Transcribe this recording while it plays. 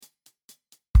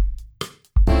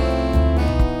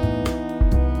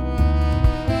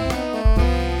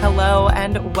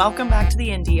and welcome back to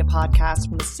The Indy, a podcast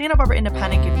from the Santa Barbara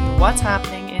Independent, giving you what's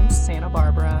happening in Santa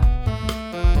Barbara.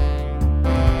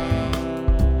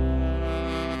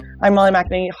 I'm Molly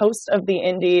McAnany, host of The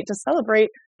Indy. To celebrate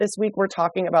this week, we're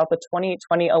talking about the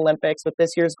 2020 Olympics with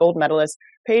this year's gold medalist,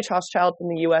 Paige Hauschild from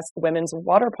the U.S. women's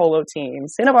water polo team.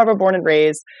 Santa Barbara born and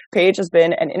raised, Paige has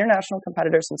been an international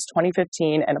competitor since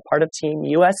 2015 and a part of Team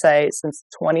USA since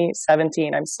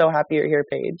 2017. I'm so happy you're here,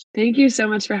 Paige. Thank you so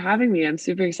much for having me. I'm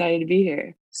super excited to be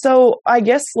here. So I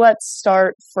guess let's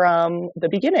start from the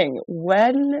beginning.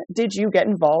 When did you get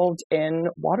involved in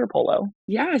water polo?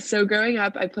 Yeah, so growing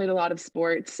up, I played a lot of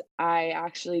sports. I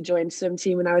actually joined swim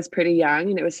team when I was pretty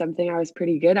young, and it was something I was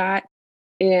pretty good at.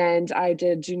 And I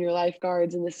did junior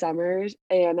lifeguards in the summers,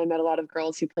 and I met a lot of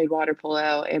girls who played water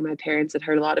polo, and my parents had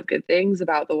heard a lot of good things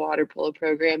about the water polo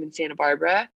program in Santa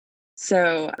Barbara.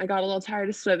 So I got a little tired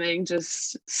of swimming,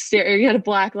 just staring at a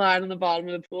black line on the bottom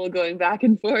of the pool, going back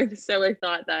and forth. So I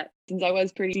thought that since I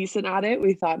was pretty decent at it,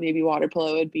 we thought maybe water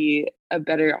polo would be a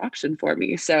better option for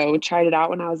me. So tried it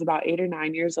out when I was about 8 or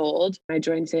 9 years old. I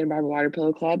joined Santa Barbara Water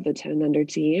Polo Club, the 10 and under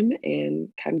team, and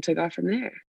kind of took off from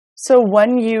there. So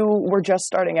when you were just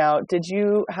starting out, did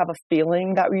you have a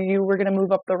feeling that you were going to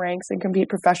move up the ranks and compete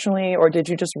professionally, or did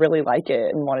you just really like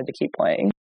it and wanted to keep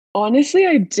playing? Honestly,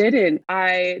 I didn't.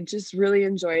 I just really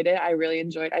enjoyed it. I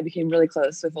became really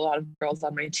close with a lot of girls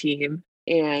on my team.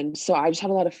 And so I just had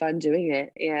a lot of fun doing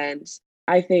it. And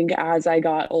I think as I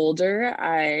got older,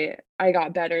 I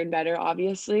got better and better,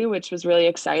 obviously, which was really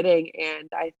exciting. And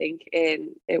I think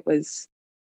it was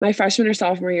my freshman or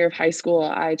sophomore year of high school,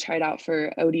 I tried out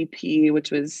for ODP,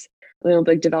 which was the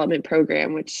Olympic Development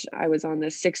Program, which I was on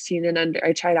the 16 and under.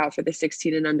 I tried out for the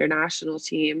 16 and under national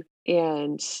team,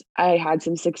 and I had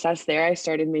some success there. I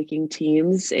started making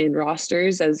teams and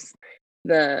rosters as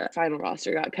the final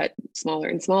roster got cut smaller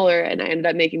and smaller, and I ended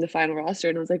up making the final roster,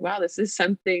 and I was like, wow, this is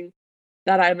something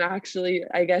that I'm actually,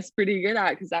 I guess, pretty good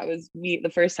at, because that was me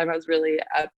the first time I was really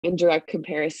up in direct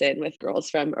comparison with girls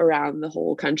from around the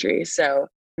whole country. So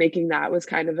making that was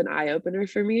kind of an eye-opener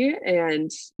for me.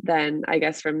 And then I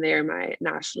guess from there, my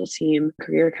national team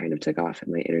career kind of took off,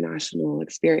 and my international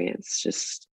experience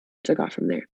just took off from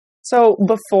there. So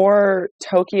before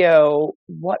Tokyo,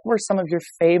 what were some of your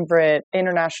favorite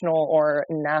international or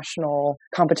national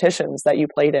competitions that you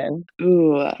played in?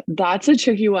 Ooh, that's a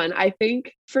tricky one. I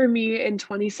think for me in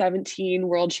 2017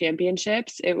 World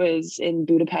Championships, it was in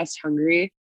Budapest,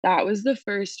 Hungary. That was the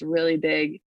first really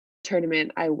big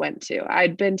tournament I went to.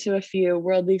 I'd been to a few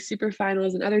World League Super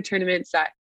Finals and other tournaments that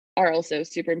are also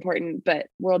super important, but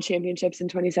World Championships in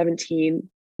 2017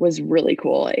 was really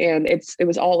cool. And it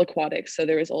was all aquatic. So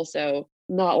there was also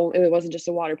it wasn't just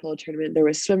a water polo tournament. There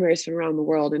was swimmers from around the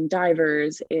world and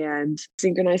divers and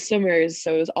synchronized swimmers.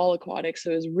 So it was all aquatic.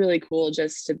 So it was really cool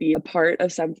just to be a part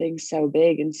of something so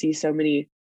big and see so many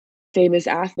famous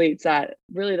athletes. That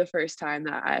really the first time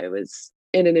that I was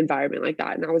in an environment like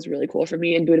that. And that was really cool for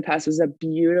me. And Budapest was a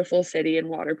beautiful city, and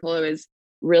water polo is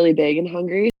really big in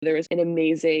Hungary. There was an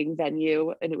amazing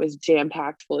venue, and it was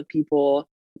jam-packed full of people.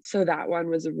 So that one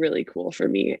was really cool for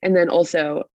me. And then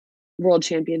also World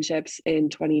Championships in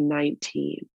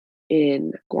 2019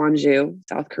 in Gwangju,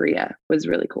 South Korea was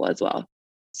really cool as well.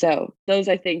 So those,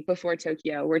 I think, before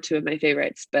Tokyo were two of my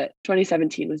favorites, but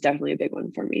 2017 was definitely a big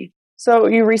one for me. So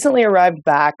you recently arrived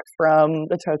back from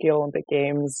the Tokyo Olympic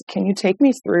Games. Can you take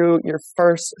me through your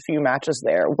first few matches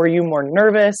there? Were you more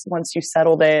nervous once you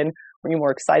settled in? Were you more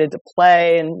excited to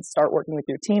play and start working with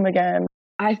your team again?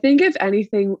 I think if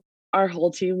anything, our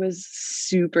whole team was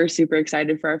super, super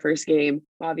excited for our first game.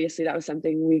 Obviously, that was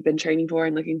something we've been training for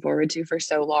and looking forward to for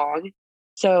so long.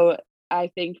 So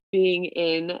I think being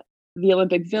in the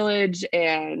Olympic Village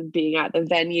and being at the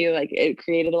venue, like, it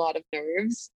created a lot of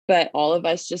nerves, but all of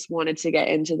us just wanted to get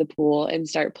into the pool and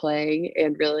start playing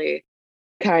and really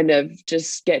kind of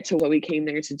just get to what we came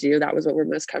there to do. That was what we're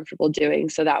most comfortable doing.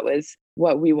 So that was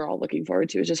what we were all looking forward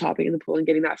to, is just hopping in the pool and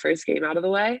getting that first game out of the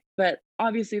way. But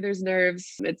obviously there's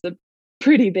nerves. It's a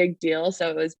pretty big deal.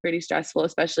 So it was pretty stressful,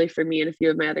 especially for me and a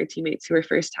few of my other teammates who were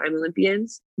first time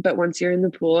Olympians. But once you're in the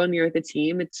pool and you're with the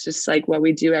team, it's just like what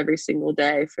we do every single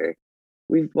day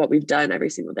what we've done every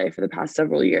single day for the past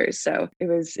several years. So it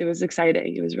was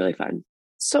exciting. It was really fun.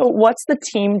 So what's the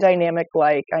team dynamic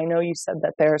like? I know you said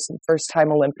that there are some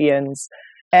first-time Olympians,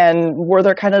 and were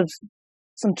there kind of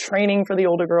some training for the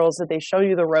older girls? Did they show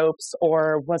you the ropes,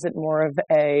 or was it more of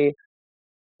a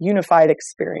unified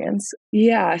experience?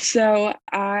 Yeah, so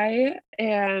I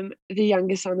am the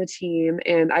youngest on the team,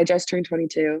 and I just turned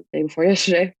 22 the day before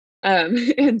yesterday.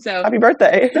 And so happy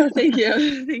birthday. Oh, thank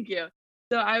you. Thank you.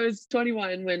 So I was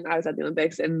 21 when I was at the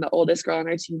Olympics, and the oldest girl on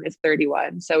our team is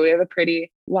 31. So we have a pretty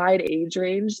wide age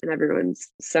range, and everyone's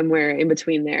somewhere in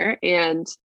between there. And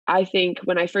I think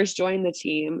when I first joined the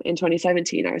team in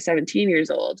 2017, I was 17 years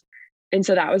old. And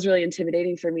so that was really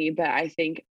intimidating for me. But I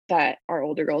think that our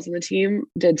older girls on the team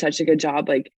did such a good job.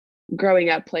 Like growing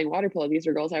up playing water polo, these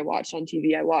were girls I watched on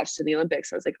TV, I watched in the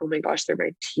Olympics. I was like, oh my gosh, they're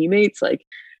my teammates. Like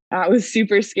that was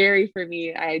super scary for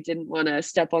me. I didn't want to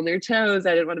step on their toes.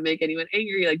 I didn't want to make anyone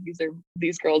angry. Like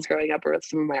these girls growing up were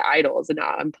some of my idols, and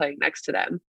now I'm playing next to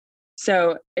them.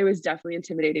 So it was definitely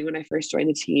intimidating when I first joined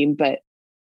the team, but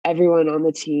everyone on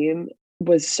the team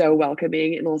was so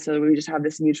welcoming. And also we just have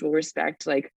this mutual respect.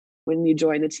 Like when you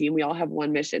join the team, we all have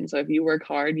one mission. So if you work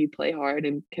hard, you play hard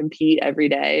and compete every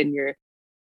day, and you're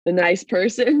the nice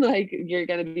person, like you're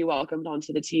going to be welcomed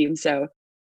onto the team. So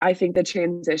I think the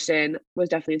transition was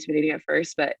definitely intimidating at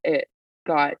first, but it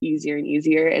got easier and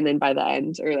easier. And then by the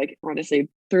end, or like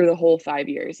honestly, through the whole 5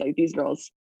 years, like these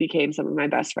girls became some of my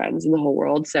best friends in the whole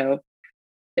world. So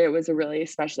it was a really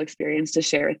special experience to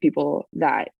share with people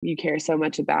that you care so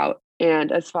much about.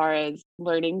 And as far as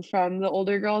learning from the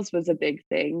older girls was a big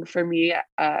thing for me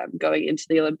going into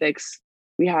the Olympics.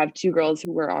 We have two girls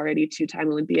who were already two-time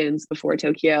Olympians before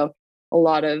Tokyo, a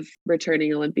lot of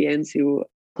returning Olympians who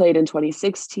played in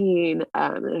 2016.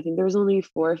 And I think there was only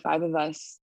 4 or 5 of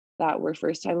us that were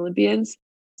first-time Olympians.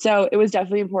 So it was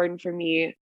definitely important for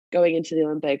me going into the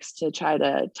Olympics to try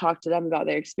to talk to them about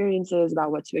their experiences,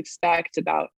 about what to expect,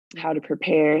 about how to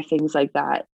prepare, things like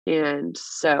that. And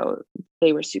so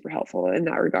they were super helpful in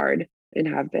that regard and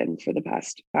have been for the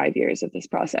past 5 years of this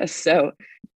process. So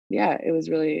yeah, it was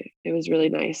really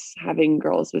nice having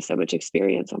girls with so much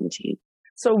experience on the team.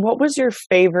 So what was your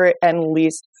favorite and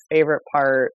least favorite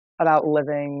part about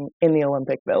living in the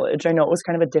Olympic Village? I know it was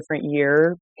kind of a different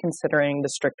year considering the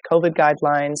strict COVID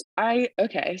guidelines.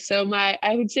 So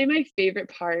I would say my favorite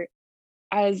part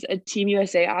as a Team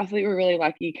USA athlete, we're really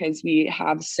lucky because we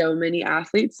have so many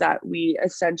athletes that we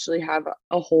essentially have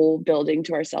a whole building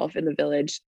to ourselves in the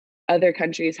village. Other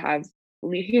countries have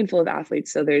only a handful of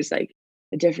athletes. So there's like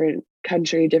a different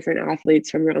country, different athletes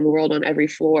from around the world on every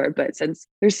floor. But since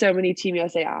there's so many Team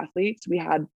USA athletes, we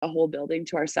had a whole building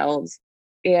to ourselves.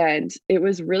 And it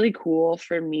was really cool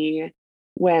for me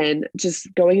when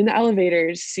just going in the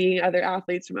elevators, seeing other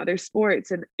athletes from other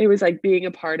sports. And it was like being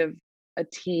a part of a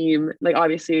team. Like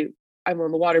obviously I'm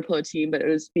on the water polo team, but it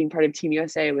was being part of Team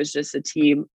USA. It was just a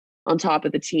team on top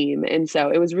of the team. And so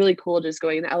it was really cool just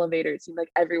going in the elevator. It seemed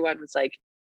like everyone was like,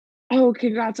 oh,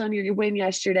 congrats on your win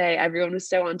yesterday. Everyone was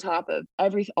so on top of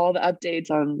all the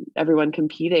updates on everyone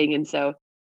competing. And so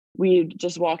we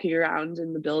just walking around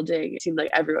in the building, it seemed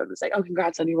like everyone was like, oh,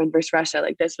 congrats on your win versus Russia.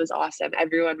 Like this was awesome.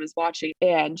 Everyone was watching,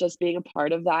 and just being a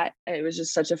part of that. It was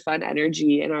just such a fun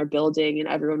energy in our building, and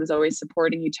everyone was always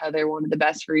supporting each other, wanted the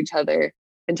best for each other,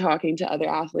 and talking to other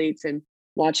athletes and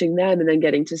watching them, and then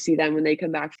getting to see them when they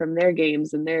come back from their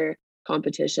games and their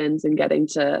competitions and getting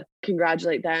to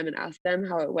congratulate them and ask them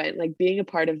how it went. Like being a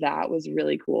part of that was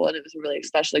really cool, and it was a really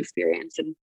special experience.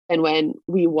 And when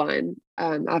we won,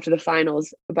 after the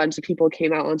finals, a bunch of people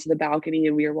came out onto the balcony,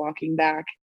 and we were walking back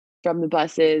from the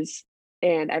buses,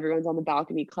 and everyone's on the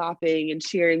balcony clapping and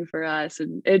cheering for us.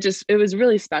 And it was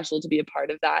really special to be a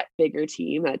part of that bigger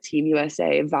team. That Team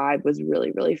USA vibe was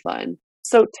really, really fun.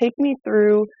 So take me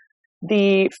through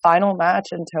the final match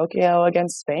in Tokyo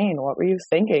against Spain. What were you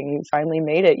thinking? You finally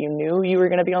made it. You knew you were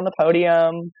going to be on the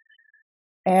podium,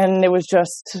 and it was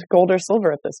just gold or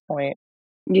silver at this point.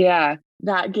 Yeah,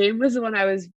 that game was the one I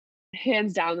was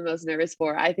hands down the most nervous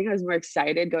for. I think I was more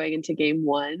excited going into game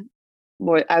one.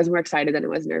 I was more excited than I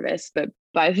was nervous. But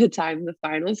by the time the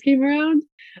finals came around,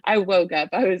 I woke up.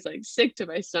 I was like sick to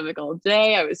my stomach all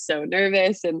day. I was so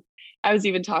nervous. And I was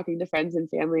even talking to friends and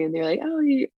family, and they're like, oh,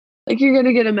 you're going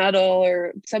to get a medal.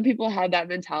 Or some people had that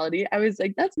mentality. I was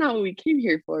like, that's not what we came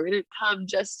here for. We didn't come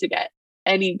just to get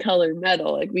any color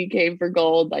medal. Like we came for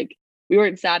gold. Like we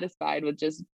weren't satisfied with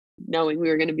just knowing we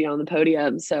were going to be on the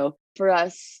podium. So for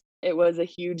us, it was a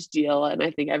huge deal. And I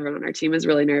think everyone on our team was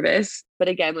really nervous. But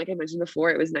again, like I mentioned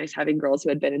before, it was nice having girls who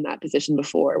had been in that position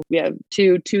before. We have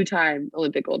two-time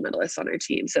Olympic gold medalists on our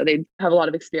team. So they have a lot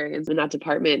of experience in that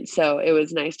department. So it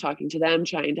was nice talking to them,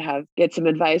 trying to get some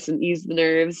advice and ease the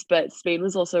nerves. But Spain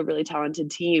was also a really talented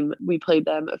team. We played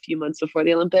them a few months before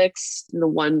the Olympics in the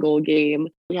 1-goal game.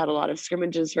 We had a lot of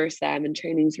scrimmages versus them and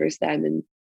trainings versus them. And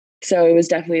so it was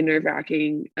definitely a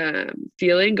nerve-wracking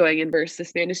feeling going in versus the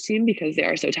Spanish team because they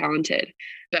are so talented.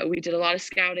 But we did a lot of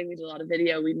scouting. We did a lot of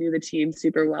video. We knew the team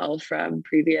super well from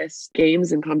previous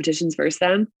games and competitions versus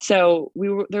them. So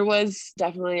there was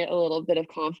definitely a little bit of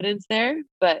confidence there,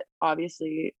 but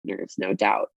obviously nerves, no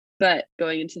doubt. But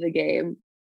going into the game,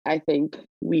 I think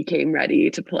we came ready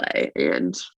to play.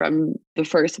 And from the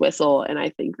first whistle, and I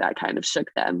think that kind of shook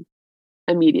them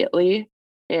immediately.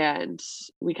 And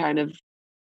we kind of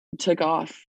took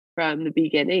off from the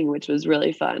beginning, which was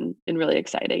really fun and really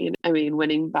exciting. And I mean,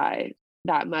 winning by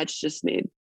that much just made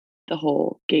the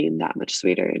whole game that much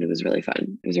sweeter. And it was really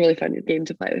fun. It was a really fun game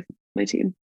to play with my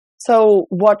team. So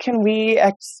what can we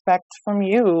expect from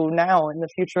you now in the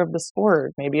future of the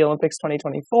sport? Maybe Olympics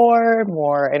 2024,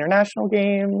 more international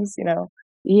games,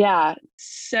 Yeah.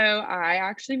 So I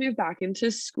actually moved back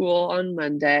into school on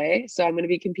Monday. So I'm going to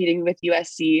be competing with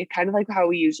USC, kind of like how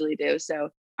we usually do. So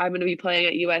I'm going to be playing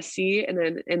at USC, and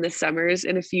then in the summers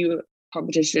and a few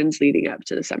competitions leading up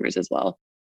to the summers as well.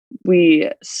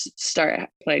 We start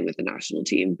playing with the national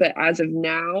team. But as of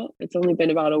now, it's only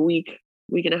been about a week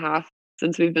and a half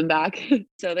since we've been back.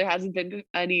 So there hasn't been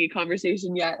any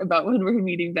conversation yet about when we're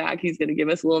meeting back. He's going to give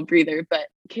us a little breather. But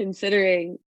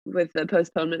considering with the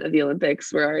postponement of the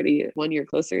Olympics, we're already 1 year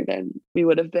closer than we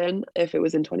would have been if it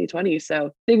was in 2020.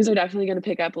 So things are definitely going to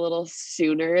pick up a little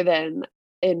sooner than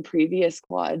in previous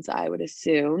quads, I would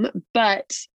assume.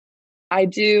 But I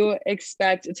do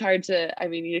expect, it's hard to, I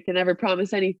mean, you can never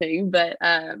promise anything, but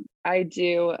I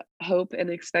do hope and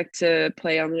expect to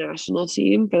play on the national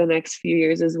team for the next few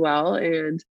years as well.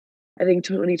 And I think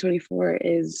 2024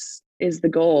 is the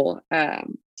goal.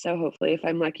 So hopefully, if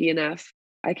I'm lucky enough,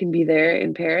 I can be there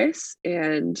in Paris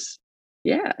and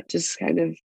just kind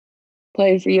of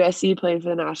playing for USC, playing for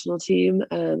the national team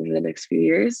over the next few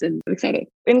years. And I'm excited.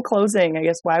 In closing, I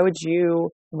guess, why would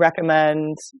you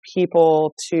recommend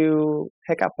people to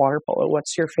pick up water polo?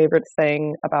 What's your favorite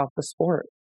thing about the sport?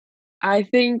 I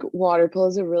think water polo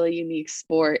is a really unique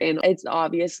sport, and it's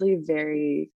obviously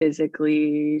very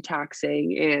physically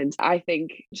taxing. And I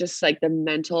think just like the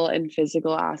mental and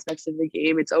physical aspects of the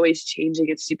game, it's always changing.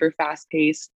 It's super fast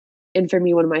paced. And for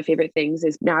me, one of my favorite things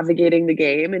is navigating the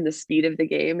game and the speed of the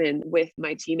game and with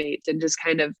my teammates. And just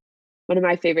kind of one of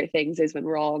my favorite things is when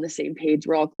we're all on the same page,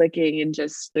 we're all clicking, and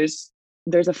just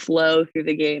there's a flow through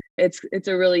the game. It's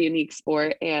a really unique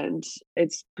sport, and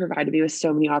it's provided me with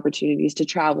so many opportunities to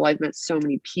travel. I've met so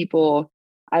many people.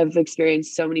 I've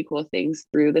experienced so many cool things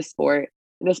through the sport,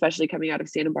 and especially coming out of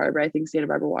Santa Barbara, I think Santa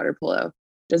Barbara Water Polo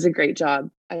does a great job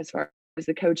as far as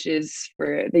the coaches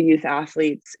for the youth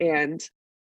athletes, and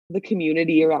the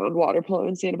community around water polo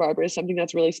in Santa Barbara is something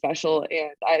that's really special.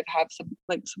 And I have some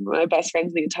of my best friends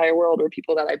in the entire world were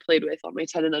people that I played with on my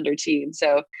 10 and under team.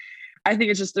 So I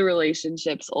think it's just the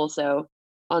relationships also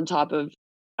on top of,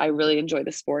 I really enjoy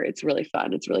the sport. It's really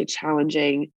fun. It's really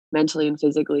challenging mentally and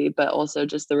physically, but also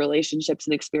just the relationships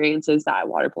and experiences that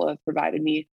water polo have provided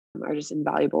me are just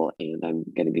invaluable. And I'm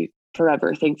going to be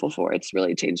forever thankful for. It's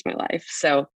really changed my life.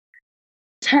 So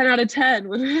 10 out of 10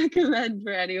 would recommend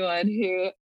for anyone who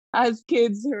has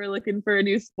kids who are looking for a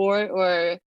new sport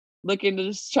or looking to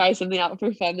just try something out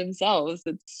for fun themselves.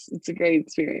 It's a great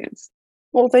experience.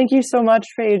 Well, thank you so much,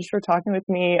 Paige, for talking with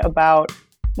me about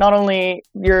not only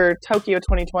your Tokyo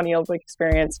 2020 Olympic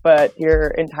experience, but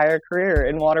your entire career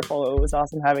in water polo. It was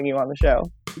awesome having you on the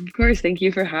show. Of course. Thank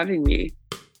you for having me.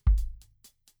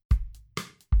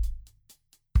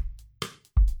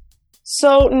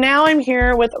 So now I'm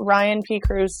here with Ryan P.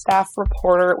 Cruz, staff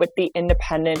reporter with The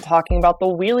Independent, talking about the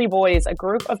Wheelie Boys, a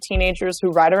group of teenagers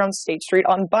who ride around State Street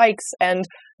on bikes and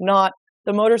not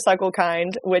the motorcycle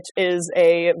kind, which is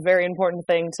a very important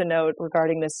thing to note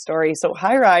regarding this story. So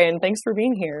hi, Ryan. Thanks for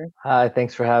being here. Hi,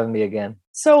 thanks for having me again.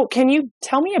 So can you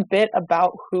tell me a bit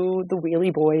about who the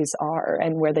Wheelie Boys are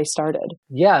and where they started?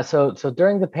 Yeah, so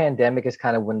during the pandemic is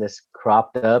kind of when this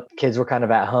cropped up. Kids were kind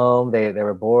of at home. They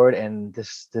were bored, and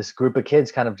this group of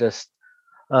kids kind of just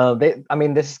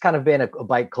this has kind of been a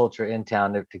bike culture in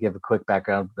town. To give a quick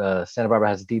background, Santa Barbara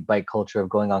has a deep bike culture of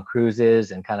going on cruises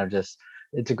and kind of just,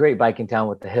 it's a great biking town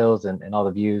with the hills and all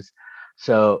the views.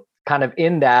 So kind of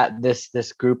in that,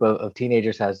 this group of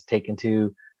teenagers has taken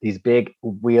to these big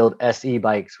wheeled SE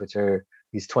bikes, which are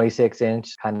these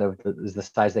 26-inch kind of is the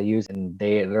size they use. And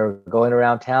they're going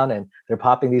around town and they're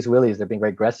popping these wheelies. They're being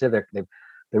very aggressive. They're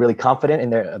really confident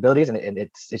in their abilities, and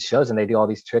it shows. And they do all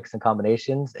these tricks and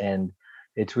combinations, and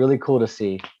it's really cool to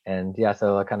see. And yeah,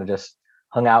 so I kind of just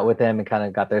hung out with them and kind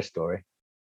of got their story.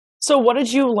 So what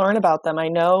did you learn about them? I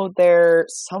know they're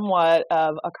somewhat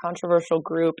of a controversial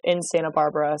group in Santa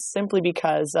Barbara simply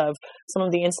because of some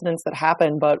of the incidents that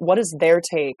happened, but what is their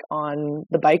take on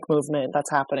the bike movement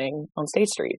that's happening on State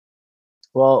Street?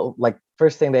 Well, like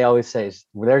first thing they always say is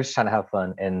they're just trying to have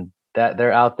fun, and that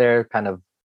they're out there kind of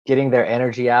getting their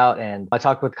energy out. And I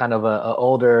talked with kind of a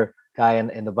older guy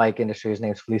in the bike industry. His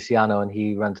name's Feliciano, and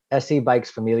he runs SC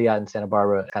Bikes Familia in Santa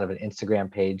Barbara, kind of an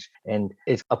Instagram page. And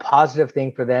it's a positive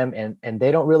thing for them. And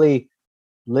they don't really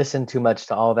listen too much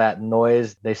to all that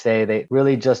noise. They say they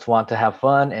really just want to have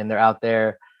fun, and they're out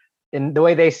there. In the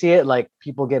way they see it, like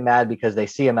people get mad because they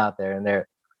see them out there and they're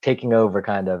taking over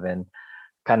and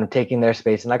kind of taking their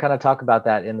space. And I kind of talk about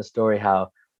that in the story,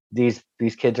 how these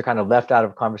kids are kind of left out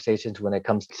of conversations when it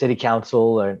comes to city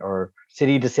council or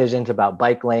city decisions about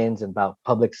bike lanes and about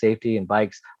public safety and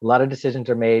bikes. A lot of decisions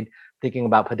are made thinking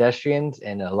about pedestrians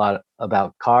and a lot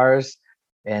about cars.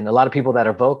 And a lot of people that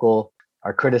are vocal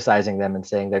are criticizing them and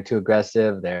saying they're too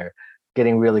aggressive, they're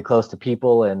getting really close to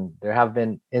people. And there have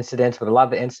been incidents, but a lot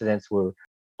of the incidents were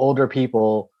older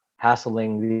people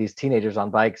hassling these teenagers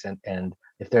on bikes. And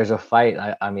if there's a fight,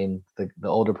 I mean, the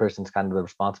older person's kind of the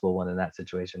responsible one in that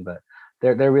situation, but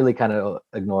they're really kind of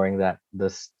ignoring the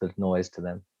noise to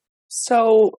them.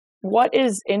 So what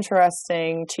is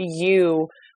interesting to you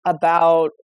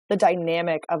about the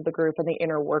dynamic of the group and the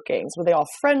inner workings? Were they all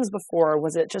friends before?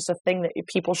 Was it just a thing that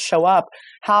people show up?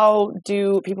 How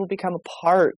do people become a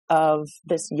part of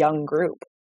this young group?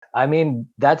 I mean,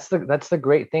 that's the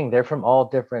great thing. They're from all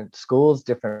different schools,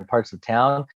 different parts of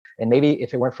town. And maybe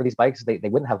if it weren't for these bikes, they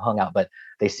wouldn't have hung out, but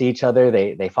they see each other,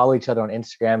 they follow each other on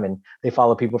Instagram, and they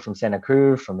follow people from Santa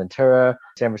Cruz, from Ventura,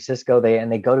 San Francisco.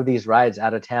 They go to these rides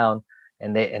out of town,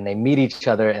 and they meet each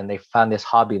other, and they found this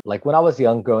hobby. Like when I was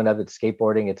young growing up, it's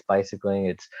skateboarding, it's bicycling,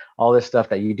 it's all this stuff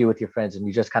that you do with your friends, and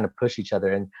you just kind of push each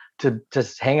other. And to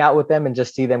just hang out with them and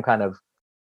just see them kind of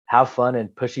have fun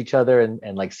and push each other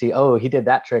and like see, oh, he did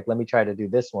that trick, let me try to do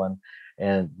this one.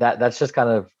 And that's just kind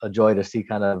of a joy to see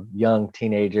kind of young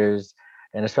teenagers,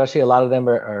 and especially a lot of them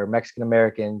are Mexican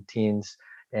American teens.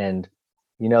 And,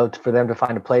 you know, for them to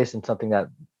find a place in something that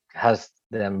has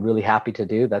them really happy to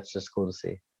do, that's just cool to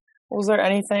see. Was there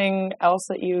anything else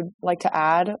that you'd like to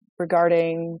add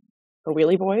regarding the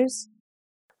Wheelie Boys?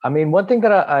 I mean, one thing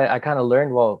that I kind of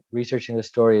learned while researching the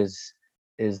story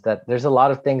is that there's a lot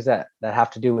of things that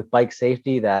have to do with bike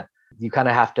safety that you kind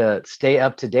of have to stay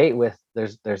up to date with.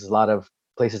 There's a lot of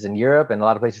places in Europe and a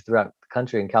lot of places throughout the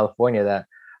country in California that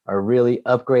are really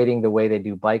upgrading the way they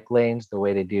do bike lanes, the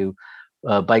way they do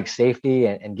bike safety,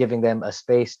 and giving them a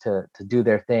space to do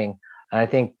their thing. And I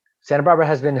think Santa Barbara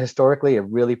has been historically a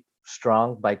really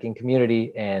strong biking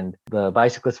community, and the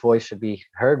bicyclist voice should be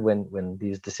heard when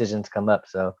these decisions come up.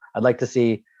 So I'd like to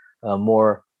see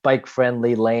more bike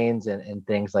friendly lanes and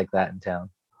things like that in town.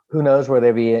 Who knows where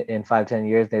they'll be in 5-10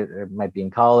 years? They might be in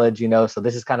college, you know, so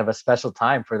this is kind of a special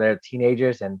time for their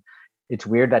teenagers. And it's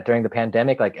weird that during the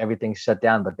pandemic, like everything's shut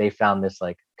down, but they found this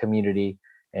like community,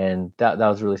 and that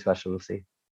was really special to see.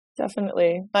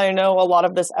 Definitely. I know a lot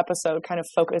of this episode kind of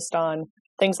focused on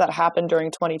things that happened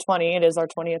during 2020. It is our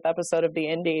 20th episode of the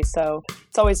Indy, so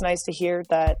it's always nice to hear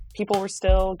that people were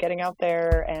still getting out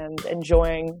there and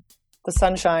enjoying the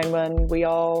sunshine when we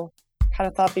all kind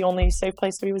of thought the only safe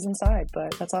place to be was inside.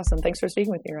 But that's awesome. Thanks for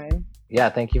speaking with me, Ryan. Yeah,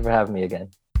 thank you for having me again.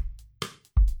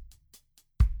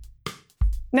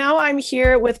 Now I'm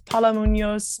here with Paula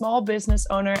Munoz, small business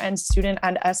owner and student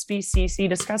at SBCC,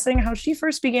 discussing how she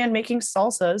first began making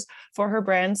salsas for her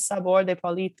brand Sabor de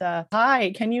Paulita.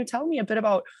 Hi, can you tell me a bit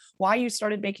about why you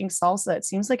started making salsa? It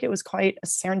seems like it was quite a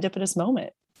serendipitous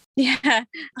moment. Yeah.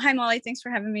 Hi, Molly. Thanks for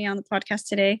having me on the podcast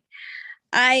today.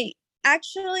 I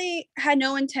actually had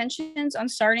no intentions on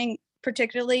starting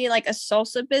particularly like a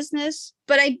salsa business,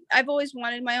 but I've always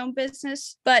wanted my own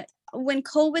business. But when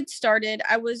COVID started,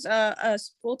 I was a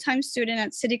full-time student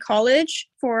at City College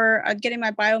for getting my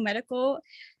biomedical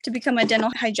to become a dental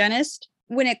hygienist.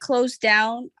 When it closed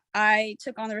down, I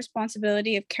took on the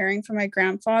responsibility of caring for my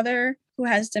grandfather who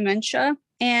has dementia.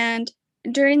 And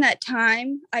during that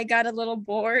time, I got a little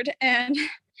bored, and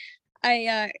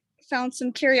I found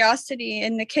some curiosity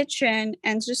in the kitchen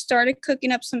and just started cooking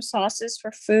up some sauces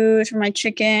for food for my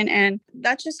chicken. And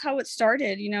that's just how it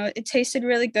started. You know, it tasted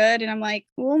really good. And I'm like,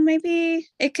 well, maybe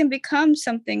it can become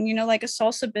something, you know, like a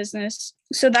salsa business.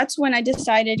 So that's when I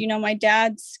decided, you know, my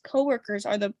dad's coworkers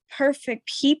are the perfect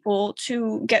people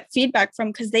to get feedback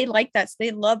from, because they like that. So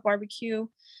they love barbecue.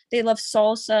 They love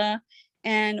salsa.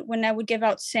 And when I would give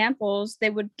out samples,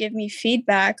 they would give me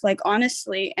feedback, like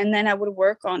honestly, and then I would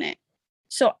work on it.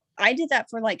 So I did that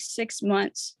for like 6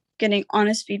 months, getting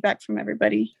honest feedback from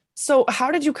everybody. So how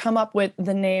did you come up with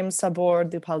the name Sabor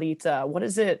de Paulita? What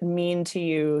does it mean to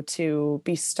you to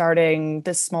be starting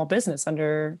this small business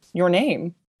under your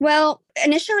name? Well,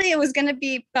 initially it was going to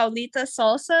be Paulita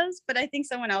Salsas, but I think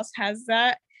someone else has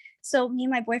that. So me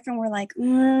and my boyfriend were like,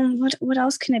 what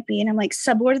else can it be? And I'm like,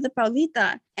 Sabor de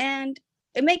Paulita. And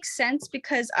it makes sense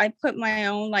because I put my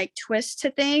own like twist to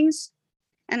things.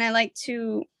 and I like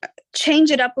to change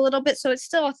it up a little bit so it's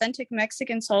still authentic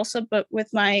Mexican salsa, but with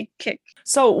my kick.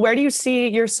 So where do you see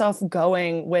yourself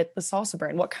going with the salsa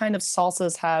brand? What kind of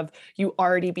salsas have you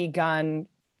already begun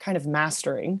kind of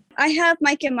mastering? I have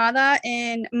my quemada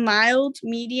in mild,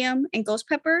 medium, and ghost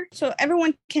pepper, so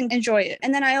everyone can enjoy it.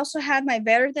 And then I also have my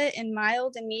verde in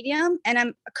mild and medium, and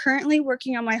I'm currently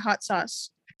working on my hot sauce.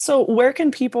 So where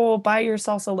can people buy your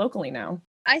salsa locally now?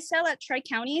 I sell at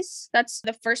Tri-Counties. That's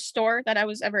the first store that I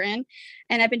was ever in,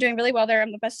 and I've been doing really well there.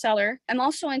 I'm the best seller. I'm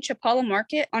also in Chapala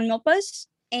Market on Milpas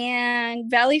and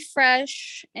Valley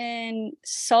Fresh in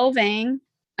Solvang.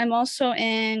 I'm also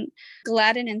in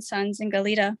Gladden and Sons in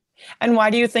Galita. And why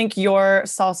do you think your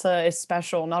salsa is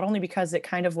special? Not only because it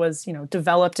kind of was,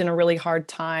 developed in a really hard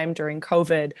time during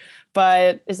COVID,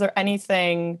 but is there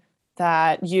anything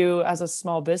that you as a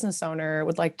small business owner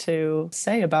would like to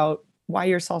say about why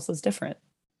your salsa is different?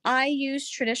 I use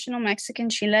traditional Mexican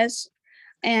chiles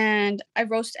and I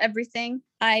roast everything.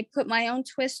 I put my own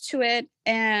twist to it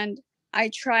and I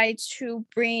try to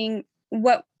bring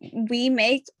what we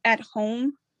make at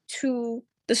home to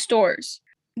the stores.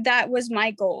 That was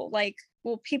my goal. Like,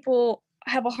 well, people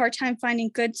have a hard time finding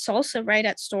good salsa right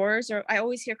at stores, or I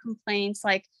always hear complaints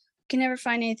like, can never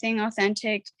find anything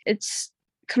authentic. It's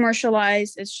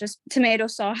commercialized. It's just tomato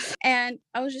sauce. And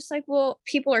I was just like, well,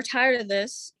 people are tired of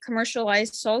this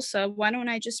commercialized salsa. Why don't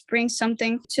I just bring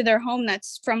something to their home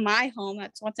that's from my home,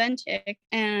 that's authentic,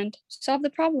 and solve the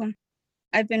problem?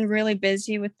 I've been really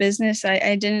busy with business.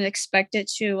 I didn't expect it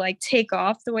to take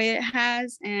off the way it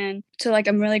has. And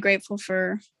I'm really grateful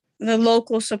for the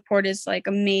local support is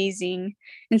amazing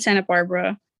in Santa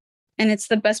Barbara. And it's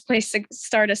the best place to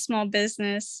start a small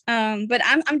business. But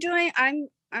I'm doing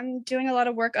a lot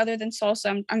of work other than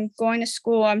salsa. I'm going to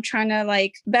school. I'm trying to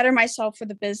better myself for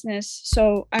the business.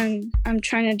 So I'm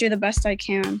trying to do the best I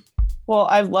can. Well,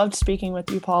 I've loved speaking with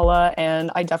you, Paula,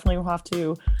 and I definitely will have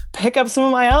to pick up some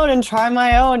of my own and try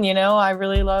my own. I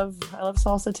love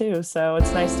salsa too. So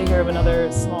it's nice to hear of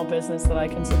another small business that I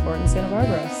can support in Santa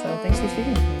Barbara. So thanks for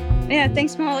speaking with me. Yeah,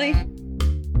 thanks, Molly.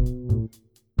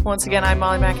 Once again, I'm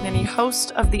Molly McAnany,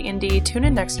 host of The Indy. Tune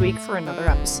in next week for another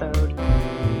episode.